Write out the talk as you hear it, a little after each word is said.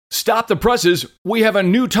Stop the presses, we have a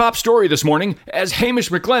new top story this morning as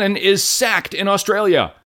Hamish McLennan is sacked in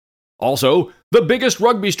Australia. Also, the biggest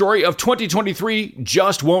rugby story of 2023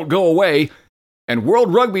 just won't go away, and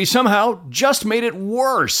World Rugby somehow just made it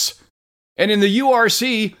worse. And in the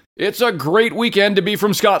URC, it's a great weekend to be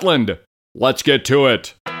from Scotland. Let's get to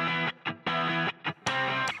it.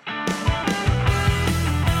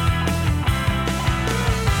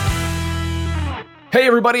 Hey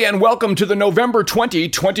everybody, and welcome to the November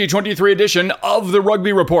 2023 edition of the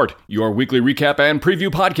Rugby Report, your weekly recap and preview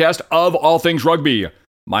podcast of all things rugby.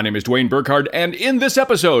 My name is Dwayne Burkhardt, and in this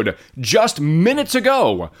episode, just minutes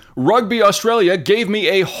ago, Rugby Australia gave me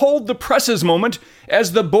a hold the presses moment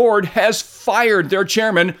as the board has fired their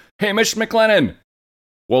chairman, Hamish McLennan.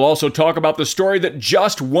 We'll also talk about the story that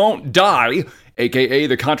just won't die, aka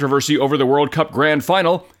the controversy over the World Cup Grand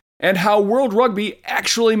Final, and how World Rugby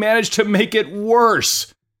actually managed to make it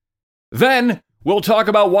worse. Then, we'll talk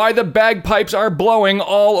about why the bagpipes are blowing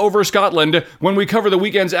all over Scotland when we cover the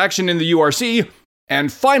weekend's action in the URC.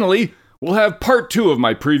 And finally, we'll have part 2 of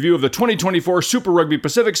my preview of the 2024 Super Rugby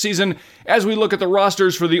Pacific season as we look at the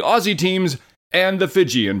rosters for the Aussie teams and the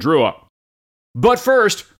Fijian Drua. But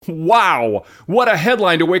first, wow, what a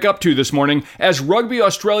headline to wake up to this morning as Rugby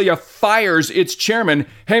Australia fires its chairman,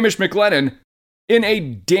 Hamish McLennan, in a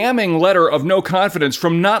damning letter of no confidence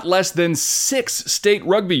from not less than 6 state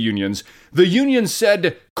rugby unions. The union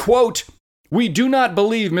said, quote, "We do not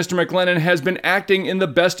believe Mr. McLennan has been acting in the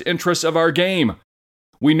best interests of our game.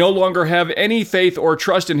 We no longer have any faith or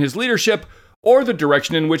trust in his leadership or the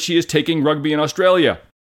direction in which he is taking rugby in Australia."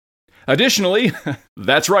 Additionally,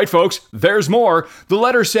 that's right folks, there's more. The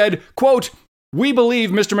letter said, quote, "We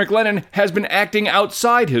believe Mr. McLennan has been acting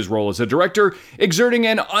outside his role as a director, exerting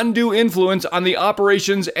an undue influence on the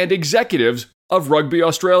operations and executives of Rugby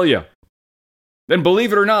Australia." And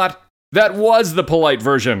believe it or not, that was the polite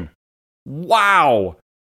version. Wow!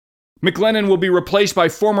 McLennan will be replaced by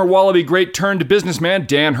former Wallaby great turned businessman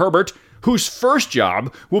Dan Herbert, whose first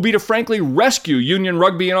job will be to frankly rescue union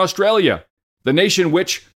rugby in Australia, the nation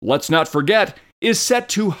which, let's not forget, is set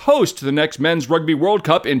to host the next Men's Rugby World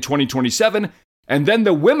Cup in 2027 and then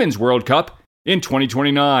the Women's World Cup in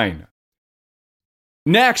 2029.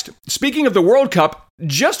 Next, speaking of the World Cup,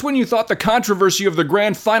 just when you thought the controversy of the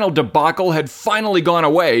grand final debacle had finally gone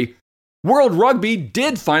away, World Rugby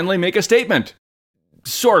did finally make a statement.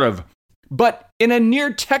 Sort of. But in a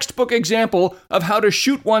near textbook example of how to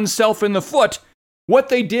shoot oneself in the foot, what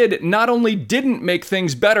they did not only didn't make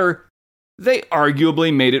things better, they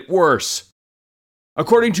arguably made it worse.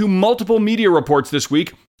 According to multiple media reports this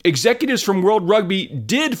week, executives from World Rugby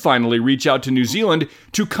did finally reach out to New Zealand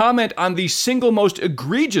to comment on the single most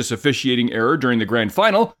egregious officiating error during the grand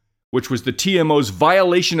final, which was the TMO's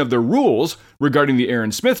violation of the rules regarding the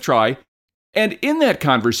Aaron Smith try. And in that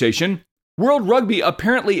conversation, World Rugby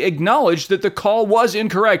apparently acknowledged that the call was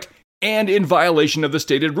incorrect and in violation of the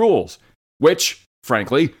stated rules, which,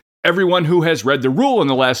 frankly, everyone who has read the rule in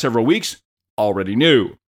the last several weeks already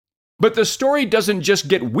knew. But the story doesn't just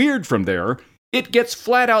get weird from there, it gets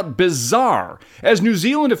flat out bizarre, as New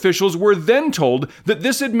Zealand officials were then told that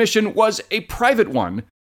this admission was a private one,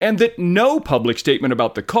 and that no public statement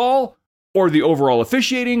about the call, or the overall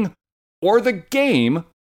officiating, or the game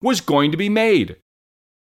was going to be made.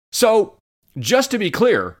 So, just to be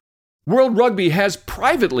clear, World Rugby has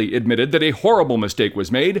privately admitted that a horrible mistake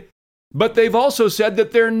was made, but they've also said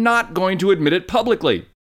that they're not going to admit it publicly.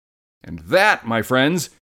 And that, my friends,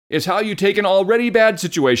 is how you take an already bad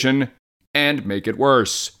situation and make it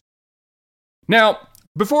worse. Now,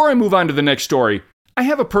 before I move on to the next story, I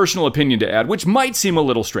have a personal opinion to add, which might seem a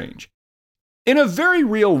little strange. In a very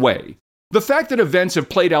real way, the fact that events have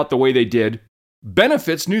played out the way they did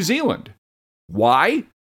benefits New Zealand. Why?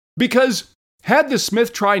 Because had the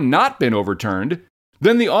Smith try not been overturned,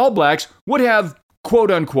 then the All Blacks would have,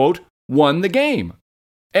 quote-unquote, won the game.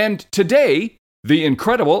 And today, the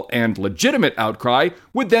incredible and legitimate outcry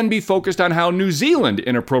would then be focused on how New Zealand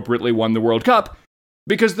inappropriately won the World Cup,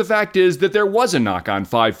 because the fact is that there was a knock on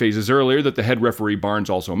 5 phases earlier that the head referee Barnes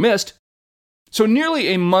also missed. So nearly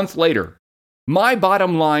a month later, my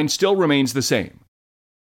bottom line still remains the same.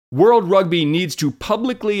 World Rugby needs to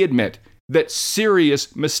publicly admit that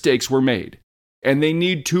serious mistakes were made, and they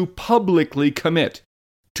need to publicly commit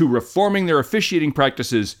to reforming their officiating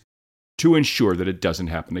practices to ensure that it doesn't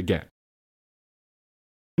happen again.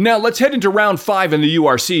 Now let's head into round 5 in the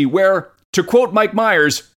URC where, to quote Mike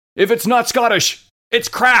Myers, "If it's not Scottish, it's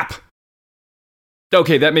crap."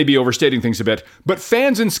 Okay, that may be overstating things a bit, but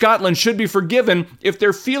fans in Scotland should be forgiven if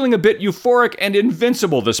they're feeling a bit euphoric and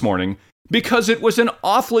invincible this morning, because it was an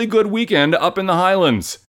awfully good weekend up in the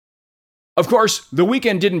Highlands. Of course, the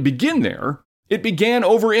weekend didn't begin there. It began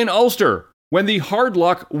over in Ulster, when the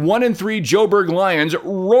hard-luck 1-3 Joburg Lions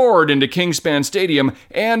roared into Kingspan Stadium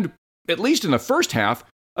and, at least in the first half,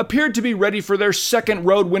 appeared to be ready for their second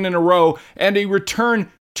road win in a row and a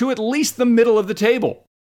return to at least the middle of the table.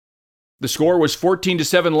 The score was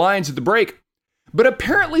 14-7 Lions at the break, but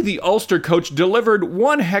apparently the Ulster coach delivered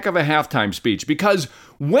one heck of a halftime speech because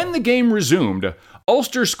when the game resumed,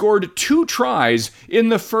 Ulster scored 2 tries in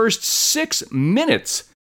the first 6 minutes,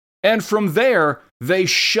 and from there, they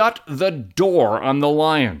shut the door on the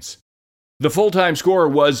Lions. The full-time score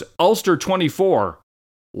was Ulster 24,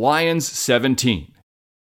 Lions 17.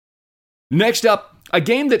 Next up, a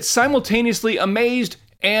game that simultaneously amazed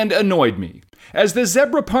and annoyed me, as the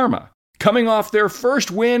Zebra Parma, coming off their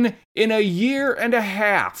first win in a year and a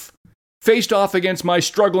half, faced off against my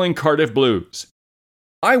struggling Cardiff Blues.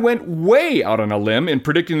 I went way out on a limb in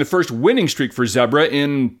predicting the first winning streak for Zebra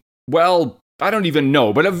in, well, I don't even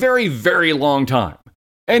know, but a very, very long time.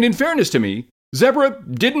 And in fairness to me, Zebra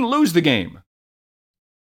didn't lose the game.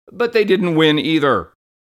 But they didn't win either.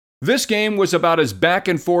 This game was about as back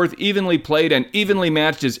and forth, evenly played, and evenly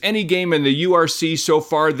matched as any game in the URC so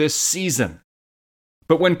far this season.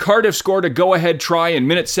 But when Cardiff scored a go-ahead try in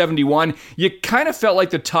minute 71, you kind of felt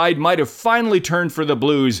like the tide might have finally turned for the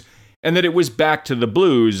Blues, and that it was back to the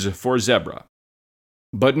Blues for Zebra.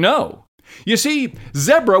 But no. You see,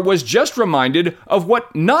 Zebra was just reminded of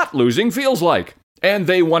what not losing feels like, and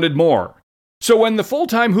they wanted more. So when the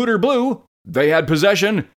full-time Hooter blew, they had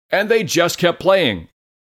possession, and they just kept playing.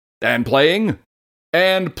 And playing,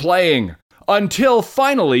 and playing, until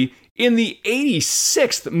finally, in the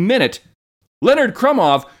 86th minute, Leonard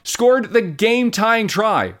Krumov scored the game-tying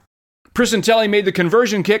try. Prisantelli made the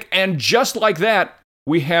conversion kick, and just like that,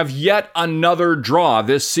 we have yet another draw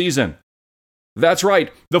this season. That's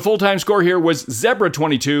right, the full-time score here was Zebra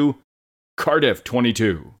 22, Cardiff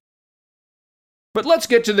 22. But let's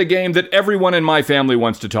get to the game that everyone in my family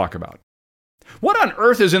wants to talk about. What on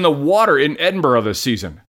earth is in the water in Edinburgh this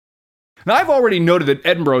season? Now, I've already noted that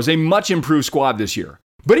Edinburgh is a much improved squad this year,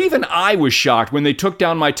 but even I was shocked when they took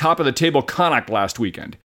down my top-of-the-table Connacht last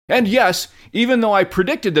weekend. And yes, even though I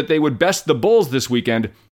predicted that they would best the Bulls this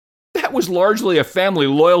weekend, that was largely a family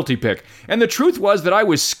loyalty pick, and the truth was that I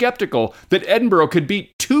was skeptical that Edinburgh could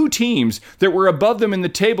beat 2 teams that were above them in the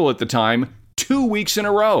table at the time 2 weeks in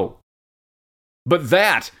a row. But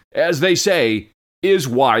that, as they say, is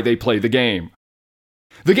why they play the game.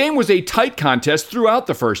 The game was a tight contest throughout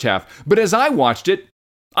the first half, but as I watched it,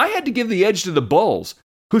 I had to give the edge to the Bulls,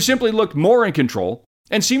 who simply looked more in control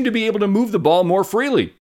and seemed to be able to move the ball more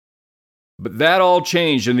freely. But that all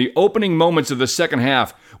changed in the opening moments of the second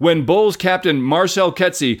half when Bulls captain Marcel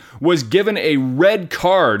Ketzi was given a red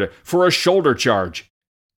card for a shoulder charge.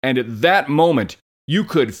 And at that moment, you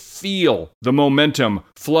could feel the momentum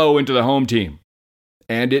flow into the home team.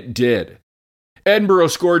 And it did. Edinburgh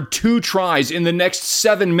scored 2 tries in the next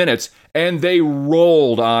 7 minutes, and they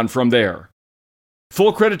rolled on from there.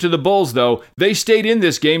 Full credit to the Bulls, though. They stayed in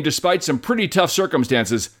this game despite some pretty tough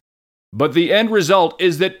circumstances. But the end result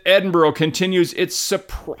is that Edinburgh continues its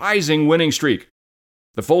surprising winning streak.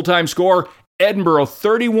 The full-time score, Edinburgh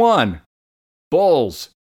 31, Bulls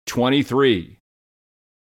 23.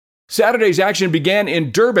 Saturday's action began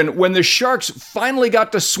in Durban when the Sharks finally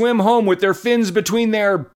got to swim home with their fins between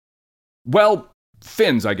their, well,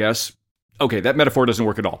 fins, I guess. Okay, that metaphor doesn't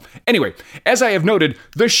work at all. Anyway, as I have noted,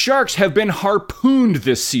 the Sharks have been harpooned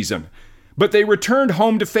this season, but they returned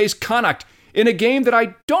home to face Connacht in a game that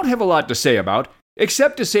I don't have a lot to say about,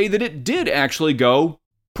 except to say that it did actually go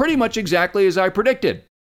pretty much exactly as I predicted,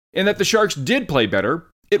 in that the Sharks did play better,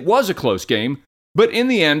 it was a close game, but in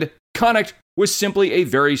the end, Connacht was simply a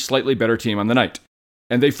very slightly better team on the night.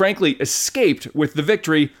 And they frankly escaped with the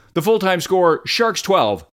victory, the full-time score, Sharks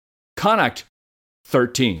 12, Connacht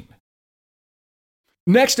 13.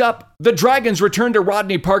 Next up, the Dragons returned to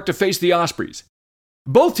Rodney Park to face the Ospreys.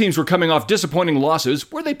 Both teams were coming off disappointing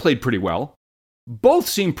losses where they played pretty well. Both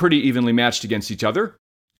seemed pretty evenly matched against each other,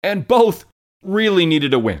 and both really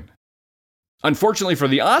needed a win. Unfortunately for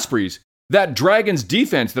the Ospreys, that Dragons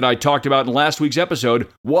defense that I talked about in last week's episode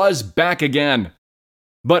was back again.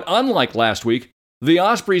 But unlike last week, the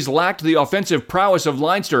Ospreys lacked the offensive prowess of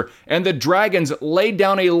Leinster, and the Dragons laid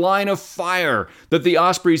down a line of fire that the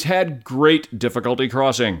Ospreys had great difficulty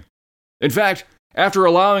crossing. In fact, after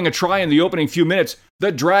allowing a try in the opening few minutes,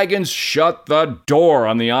 the Dragons shut the door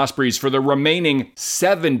on the Ospreys for the remaining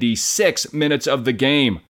 76 minutes of the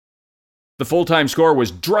game. The full-time score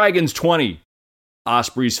was Dragons 20,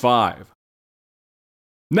 Ospreys 5.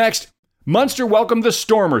 Next, Munster welcomed the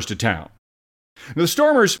Stormers to town. The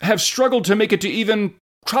Stormers have struggled to make it to even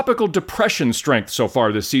tropical depression strength so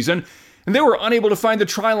far this season, and they were unable to find the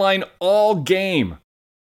try line all game.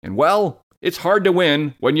 And well, it's hard to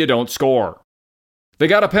win when you don't score. They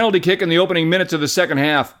got a penalty kick in the opening minutes of the second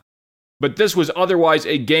half, but this was otherwise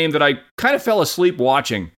a game that I kind of fell asleep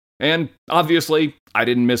watching, and obviously, I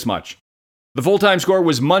didn't miss much. The full-time score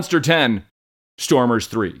was Munster 10, Stormers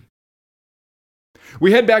 3.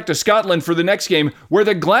 We head back to Scotland for the next game, where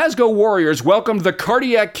the Glasgow Warriors welcomed the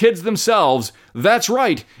Cardiac Kids themselves. That's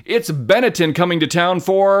right, it's Benetton coming to town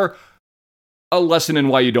for a lesson in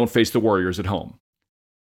why you don't face the Warriors at home.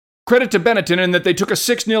 Credit to Benetton in that they took a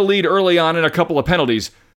 6-0 lead early on in a couple of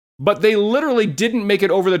penalties, but they literally didn't make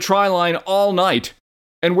it over the try line all night.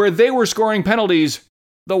 And where they were scoring penalties,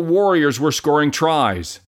 the Warriors were scoring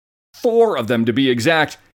tries. 4 of them to be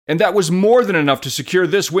exact, and that was more than enough to secure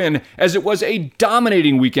this win, as it was a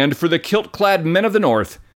dominating weekend for the kilt-clad men of the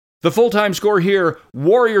North. The full-time score here,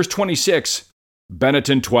 Warriors 26,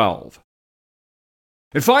 Benetton 12.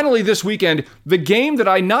 And finally this weekend, the game that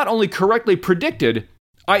I not only correctly predicted,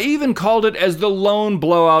 I even called it as the lone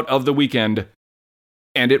blowout of the weekend.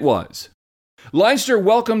 And it was. Leinster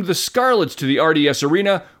welcomed the Scarlets to the RDS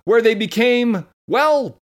Arena, where they became,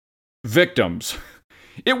 well, victims.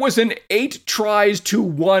 It was an 8 tries to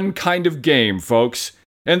 1 kind of game, folks.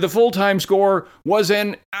 And the full-time score was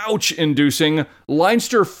an ouch-inducing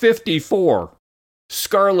Leinster 54,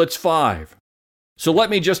 Scarlets 5. So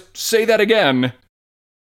let me just say that again.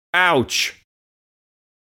 Ouch.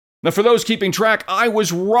 Now, for those keeping track, I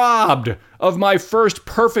was robbed of my first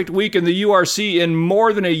perfect week in the URC in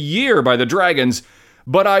more than a year by the Dragons,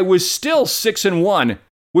 but I was still 6-1,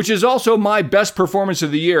 which is also my best performance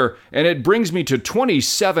of the year, and it brings me to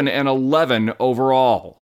 27-11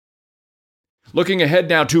 overall. Looking ahead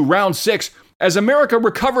now to round 6, as America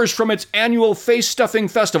recovers from its annual face-stuffing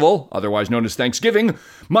festival, otherwise known as Thanksgiving,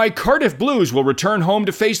 my Cardiff Blues will return home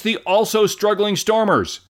to face the also struggling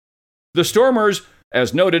Stormers. The Stormers,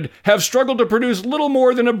 as noted, have struggled to produce little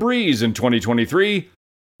more than a breeze in 2023,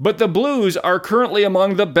 but the Blues are currently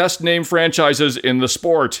among the best-named franchises in the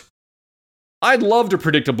sport. I'd love to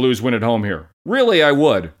predict a Blues win at home here. Really, I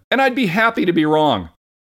would. And I'd be happy to be wrong.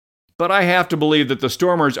 But I have to believe that the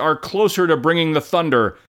Stormers are closer to bringing the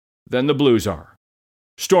thunder than the Blues are.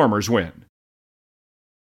 Stormers win.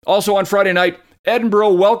 Also on Friday night,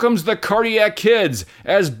 Edinburgh welcomes the Cardiac Kids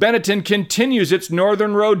as Benetton continues its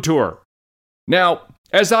Northern Road Tour. Now,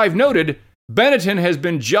 as I've noted, Benetton has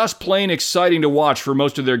been just plain exciting to watch for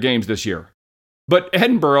most of their games this year. But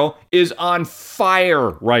Edinburgh is on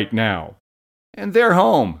fire right now. And they're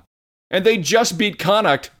home. And they just beat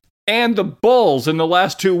Connacht and the Bulls in the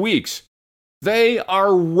last 2 weeks. They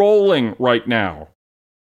are rolling right now.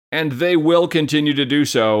 And they will continue to do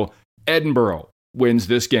so. Edinburgh wins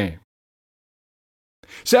this game.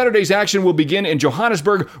 Saturday's action will begin in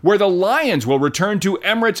Johannesburg, where the Lions will return to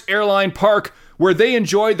Emirates Airline Park, where they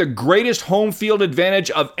enjoy the greatest home field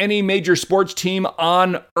advantage of any major sports team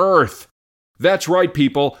on earth. That's right,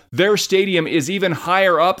 people. Their stadium is even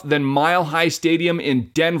higher up than Mile High Stadium in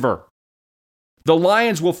Denver. The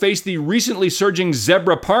Lions will face the recently surging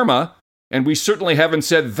Zebra Parma, and we certainly haven't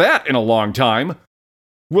said that in a long time.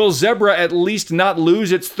 Will Zebra at least not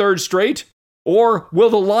lose its 3rd straight? Or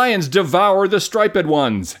will the Lions devour the striped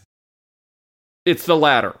ones? It's the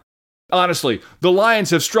latter. Honestly, the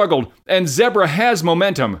Lions have struggled, and Zebra has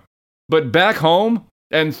momentum. But back home,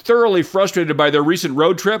 and thoroughly frustrated by their recent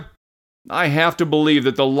road trip, I have to believe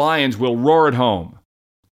that the Lions will roar at home.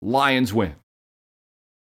 Lions win.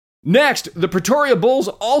 Next, the Pretoria Bulls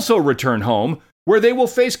also return home, where they will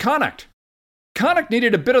face Connacht. Connacht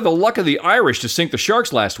needed a bit of the luck of the Irish to sink the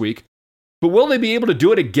Sharks last week, but will they be able to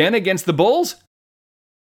do it again against the Bulls?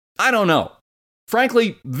 I don't know.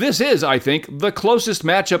 Frankly, this is, I think, the closest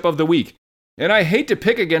matchup of the week, and I hate to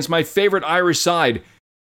pick against my favorite Irish side,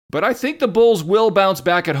 but I think the Bulls will bounce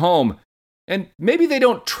back at home, and maybe they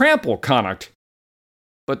don't trample Connacht,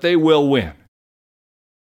 but they will win.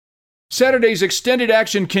 Saturday's extended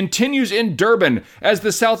action continues in Durban as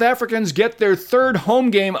the South Africans get their 3rd home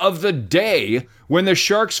game of the day when the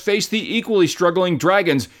Sharks face the equally struggling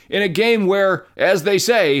Dragons in a game where, as they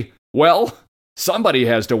say, well, somebody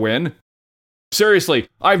has to win. Seriously,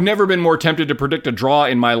 I've never been more tempted to predict a draw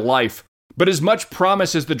in my life, but as much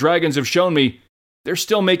promise as the Dragons have shown me, they're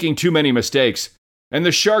still making too many mistakes, and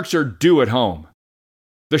the Sharks are due at home.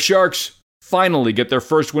 The Sharks finally get their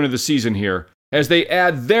first win of the season here, as they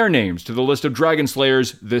add their names to the list of Dragon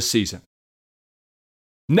Slayers this season.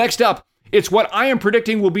 Next up, it's what I am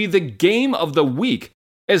predicting will be the game of the week,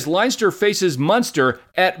 as Leinster faces Munster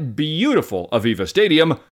at beautiful Aviva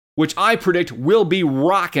Stadium, which I predict will be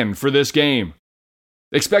rockin' for this game.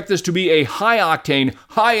 Expect this to be a high-octane,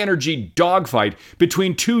 high-energy dogfight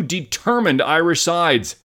between two determined Irish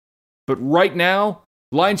sides. But right now,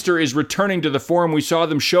 Leinster is returning to the form we saw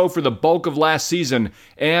them show for the bulk of last season,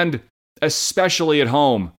 and especially at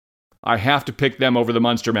home. I have to pick them over the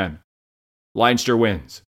Munster men. Leinster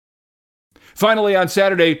wins. Finally, on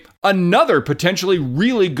Saturday, another potentially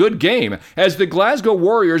really good game as the Glasgow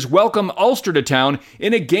Warriors welcome Ulster to town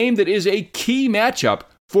in a game that is a key matchup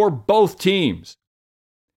for both teams.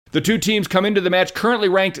 The two teams come into the match currently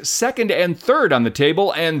ranked second and third on the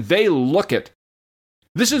table, and they look it.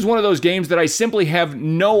 This is one of those games that I simply have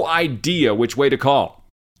no idea which way to call.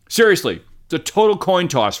 Seriously, it's a total coin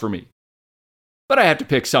toss for me. But I have to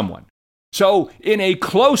pick someone. So, in a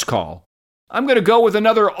close call, I'm going to go with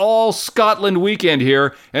another all-Scotland weekend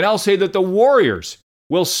here, and I'll say that the Warriors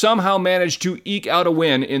will somehow manage to eke out a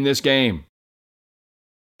win in this game.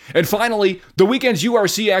 And finally, the weekend's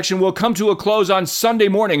URC action will come to a close on Sunday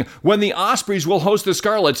morning when the Ospreys will host the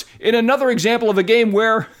Scarlets in another example of a game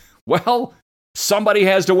where, well, somebody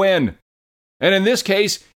has to win. And in this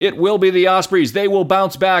case, it will be the Ospreys. They will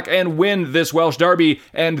bounce back and win this Welsh derby,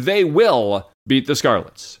 and they will beat the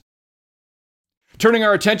Scarlets. Turning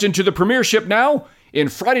our attention to the Premiership now, in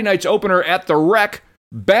Friday night's opener at the Rec,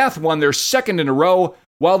 Bath won their second in a row,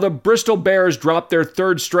 while the Bristol Bears dropped their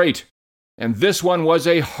third straight. And this one was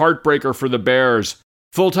a heartbreaker for the Bears.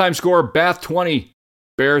 Full-time score, Bath 20,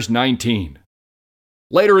 Bears 19.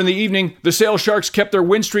 Later in the evening, the Sale Sharks kept their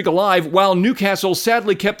win streak alive, while Newcastle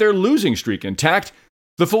sadly kept their losing streak intact.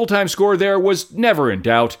 The full-time score there was never in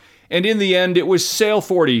doubt, and in the end, it was Sale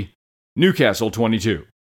 40, Newcastle 22.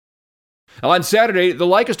 On Saturday, the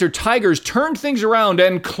Leicester Tigers turned things around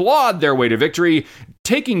and clawed their way to victory,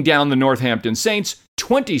 taking down the Northampton Saints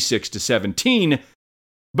 26-17.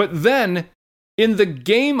 But then, in the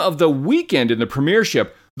game of the weekend in the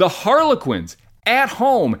Premiership, the Harlequins, at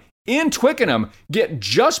home, in Twickenham, get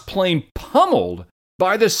just plain pummeled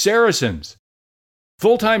by the Saracens.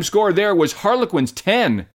 Full-time score there was Harlequins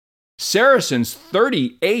 10, Saracens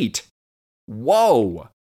 38. Whoa!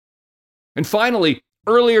 And finally,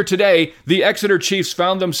 earlier today, the Exeter Chiefs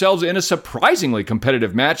found themselves in a surprisingly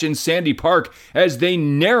competitive match in Sandy Park as they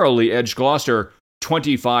narrowly edged Gloucester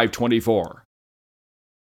 25-24.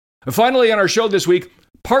 Finally, on our show this week,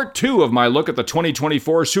 part 2 of my look at the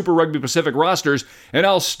 2024 Super Rugby Pacific rosters, and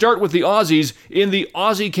I'll start with the Aussies in the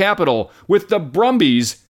Aussie capital with the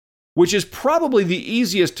Brumbies, which is probably the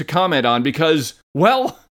easiest to comment on because,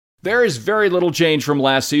 well, there is very little change from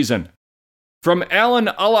last season. From Alan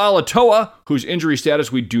Alaalatoa, whose injury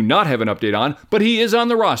status we do not have an update on, but he is on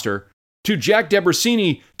the roster, to Jack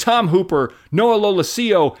Debrasini, Tom Hooper, Noah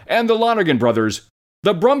Lolesio, and the Lonergan brothers,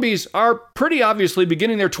 the Brumbies are pretty obviously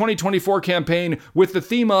beginning their 2024 campaign with the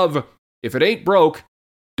theme of, if it ain't broke,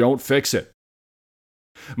 don't fix it.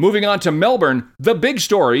 Moving on to Melbourne, the big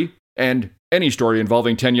story, and any story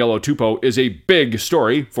involving 10 Yellow Tupou is a big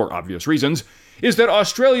story for obvious reasons, is that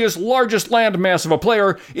Australia's largest landmass of a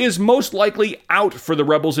player is most likely out for the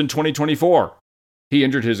Rebels in 2024. He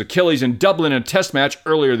injured his Achilles in Dublin in a test match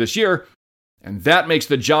earlier this year, and that makes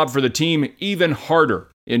the job for the team even harder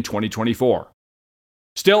in 2024.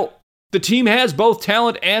 Still, the team has both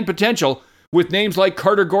talent and potential, with names like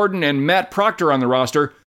Carter Gordon and Matt Proctor on the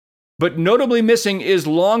roster, but notably missing is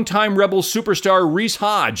longtime Rebels superstar Reece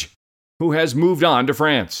Hodge, who has moved on to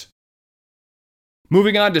France.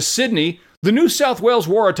 Moving on to Sydney, the New South Wales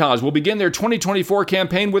Waratahs will begin their 2024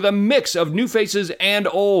 campaign with a mix of new faces and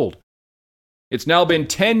old. It's now been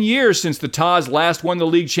 10 years since the Tars last won the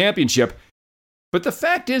league championship, but the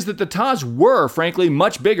fact is that the Tars were, frankly,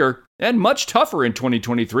 much bigger and much tougher in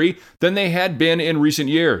 2023 than they had been in recent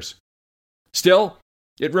years. Still,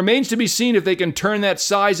 it remains to be seen if they can turn that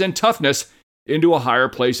size and toughness into a higher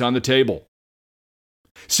place on the table.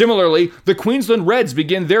 Similarly, the Queensland Reds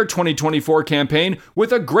begin their 2024 campaign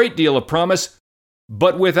with a great deal of promise,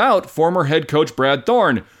 but without former head coach Brad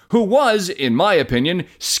Thorne, who was, in my opinion,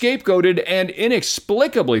 scapegoated and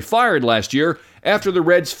inexplicably fired last year after the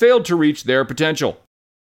Reds failed to reach their potential.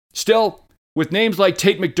 Still, with names like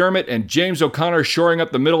Tate McDermott and James O'Connor shoring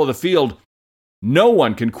up the middle of the field, no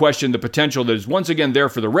one can question the potential that is once again there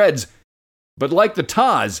for the Reds, but like the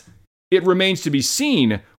Tars, it remains to be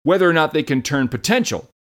seen whether or not they can turn potential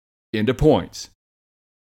into points.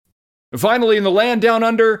 Finally, in the land down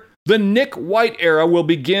under, the Nick White era will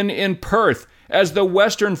begin in Perth as the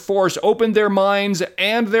Western Force opened their minds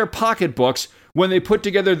and their pocketbooks when they put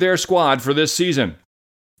together their squad for this season.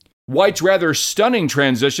 White's rather stunning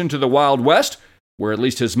transition to the Wild West, where at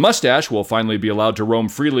least his mustache will finally be allowed to roam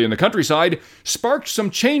freely in the countryside, sparked some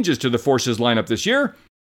changes to the Force's lineup this year.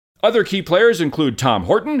 Other key players include Tom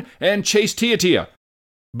Horton and Chase Tiatia,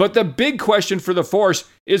 But the big question for the Force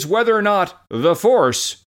is whether or not the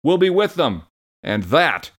Force will be with them. And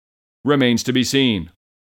that remains to be seen.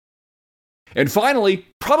 And finally,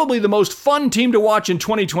 probably the most fun team to watch in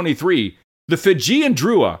 2023, the Fijian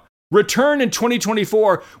Drua return in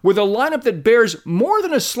 2024 with a lineup that bears more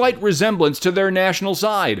than a slight resemblance to their national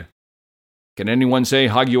side. Can anyone say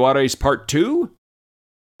Hagiware's Part 2?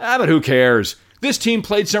 But who cares? This team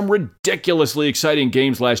played some ridiculously exciting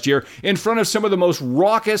games last year in front of some of the most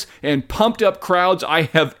raucous and pumped up crowds I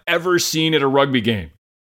have ever seen at a rugby game.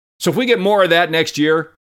 So if we get more of that next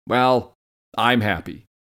year, well, I'm happy.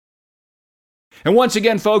 And once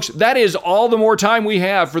again, folks, that is all the more time we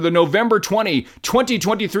have for the November 20,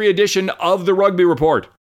 2023 edition of the Rugby Report.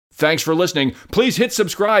 Thanks for listening. Please hit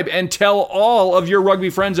subscribe and tell all of your rugby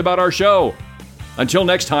friends about our show. Until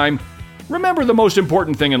next time, remember the most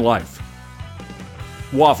important thing in life.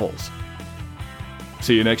 Waffles.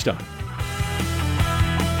 See you next time.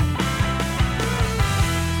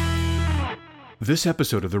 This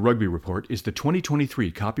episode of the Rugby Report is the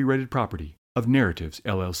 2023 copyrighted property of Narratives,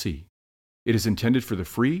 LLC. It is intended for the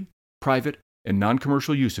free, private, and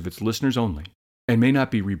non-commercial use of its listeners only, and may not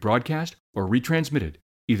be rebroadcast or retransmitted,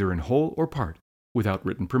 either in whole or part, without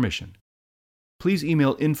written permission. Please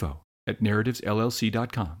email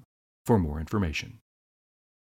info@narrativesllc.com for more information.